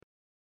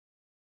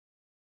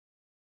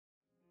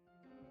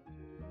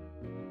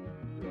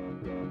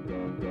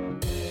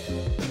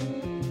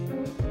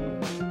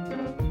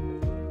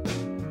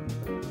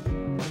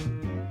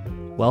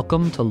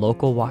Welcome to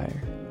Local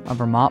Wire, a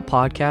Vermont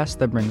podcast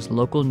that brings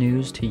local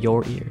news to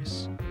your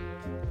ears.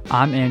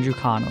 I'm Andrew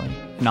Connolly,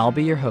 and I'll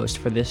be your host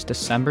for this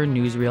December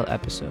newsreel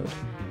episode,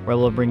 where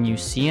we'll bring you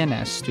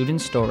CNS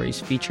student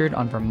stories featured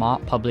on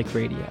Vermont Public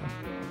Radio.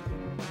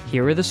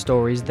 Here are the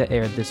stories that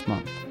aired this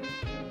month.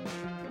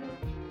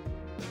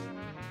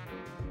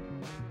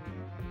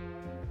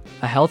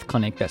 A health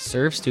clinic that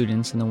serves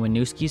students in the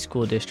Winooski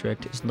School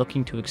District is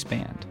looking to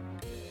expand.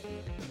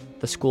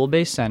 The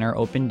school-based center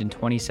opened in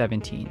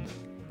 2017.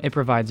 It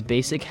provides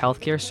basic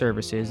healthcare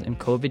services and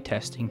COVID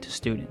testing to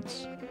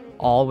students,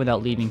 all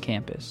without leaving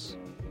campus.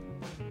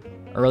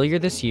 Earlier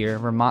this year,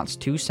 Vermont's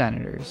two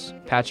senators,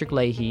 Patrick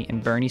Leahy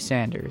and Bernie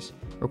Sanders,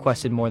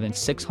 requested more than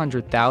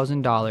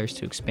 $600,000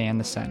 to expand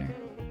the center.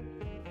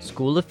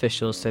 School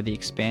officials said the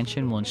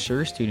expansion will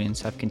ensure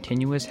students have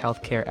continuous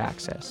healthcare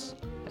access,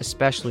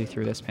 especially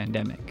through this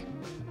pandemic.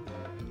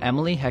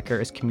 Emily Hecker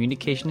is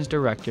Communications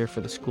Director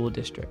for the school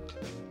district.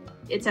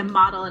 It's a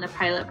model and a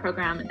pilot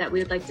program that we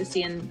would like to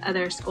see in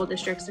other school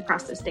districts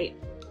across the state.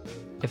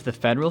 If the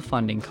federal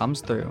funding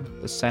comes through,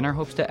 the center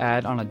hopes to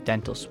add on a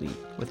dental suite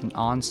with an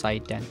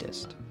on-site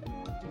dentist.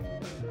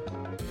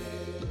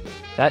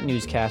 That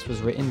newscast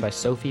was written by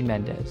Sophie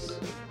Mendez.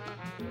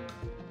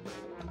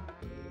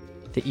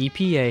 The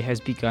EPA has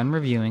begun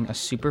reviewing a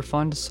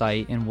Superfund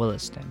site in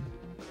Williston.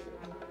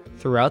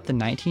 Throughout the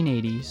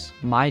 1980s,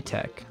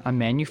 Mytech, a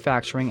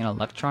manufacturing and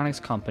electronics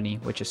company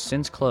which has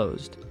since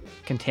closed,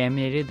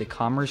 contaminated the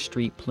Commerce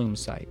Street plume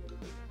site.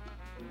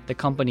 The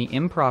company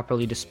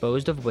improperly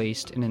disposed of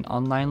waste in an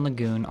unlined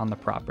lagoon on the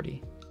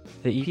property.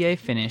 The EPA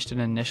finished an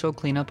initial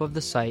cleanup of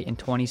the site in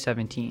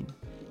 2017,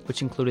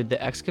 which included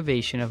the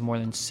excavation of more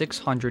than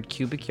 600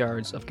 cubic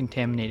yards of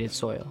contaminated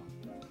soil.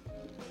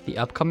 The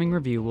upcoming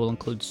review will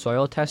include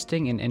soil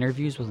testing and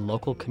interviews with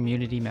local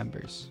community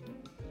members.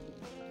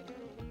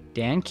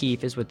 Dan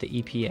Keefe is with the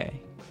EPA.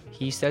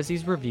 He says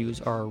these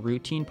reviews are a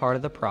routine part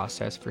of the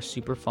process for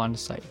Superfund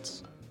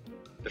sites.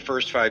 The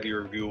first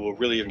 5-year review will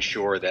really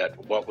ensure that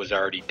what was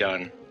already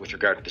done with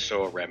regard to the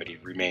soil remedy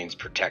remains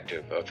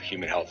protective of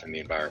human health and the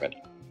environment.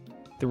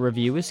 The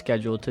review is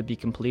scheduled to be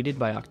completed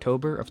by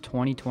October of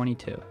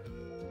 2022.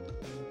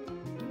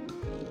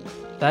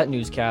 That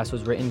newscast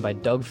was written by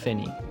Doug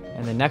Finney,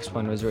 and the next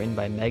one was written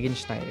by Megan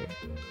Schneider.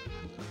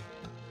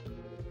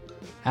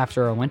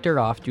 After a winter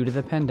off due to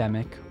the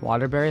pandemic,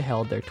 Waterbury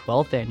held their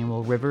 12th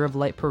annual River of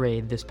Light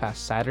Parade this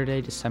past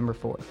Saturday, December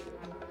 4th.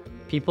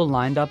 People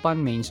lined up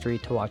on Main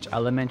Street to watch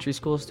elementary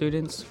school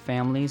students,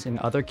 families, and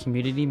other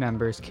community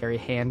members carry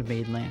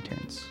handmade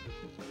lanterns.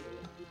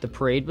 The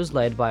parade was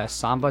led by a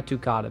Samba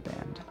Tucada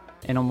band,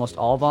 an almost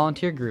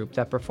all-volunteer group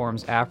that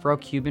performs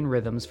Afro-Cuban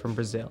rhythms from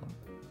Brazil.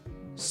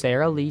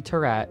 Sarah Lee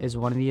Tarat is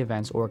one of the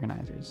event's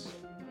organizers.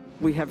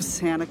 We have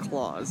Santa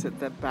Claus at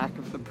the back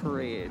of the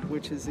parade,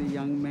 which is a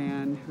young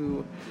man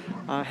who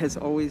has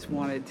always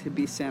wanted to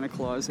be Santa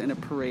Claus in a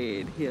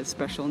parade. He has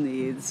special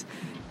needs.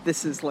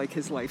 This is like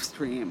his life's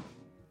dream.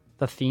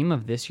 The theme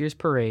of this year's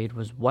parade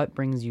was What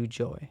Brings You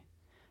Joy.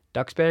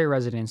 Duxbury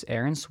residents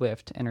Erin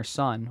Swift and her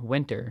son,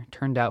 Winter,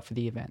 turned out for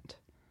the event.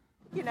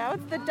 You know,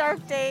 it's the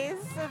dark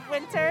days of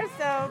winter,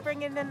 so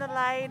bringing in the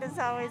light is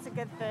always a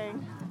good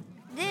thing.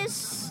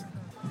 This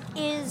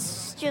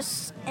is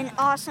just an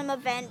awesome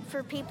event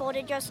for people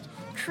to just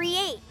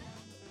create.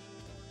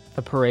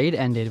 The parade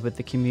ended with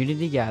the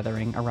community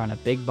gathering around a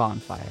big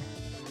bonfire.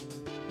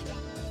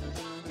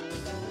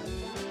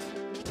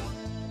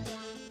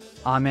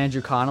 I'm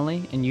Andrew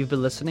Connolly, and you've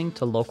been listening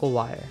to Local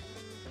Wire.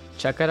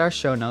 Check out our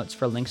show notes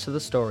for links to the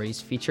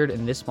stories featured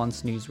in this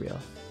month's newsreel.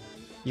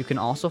 You can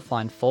also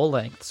find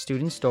full-length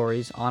student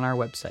stories on our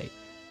website,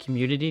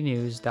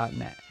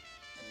 communitynews.net.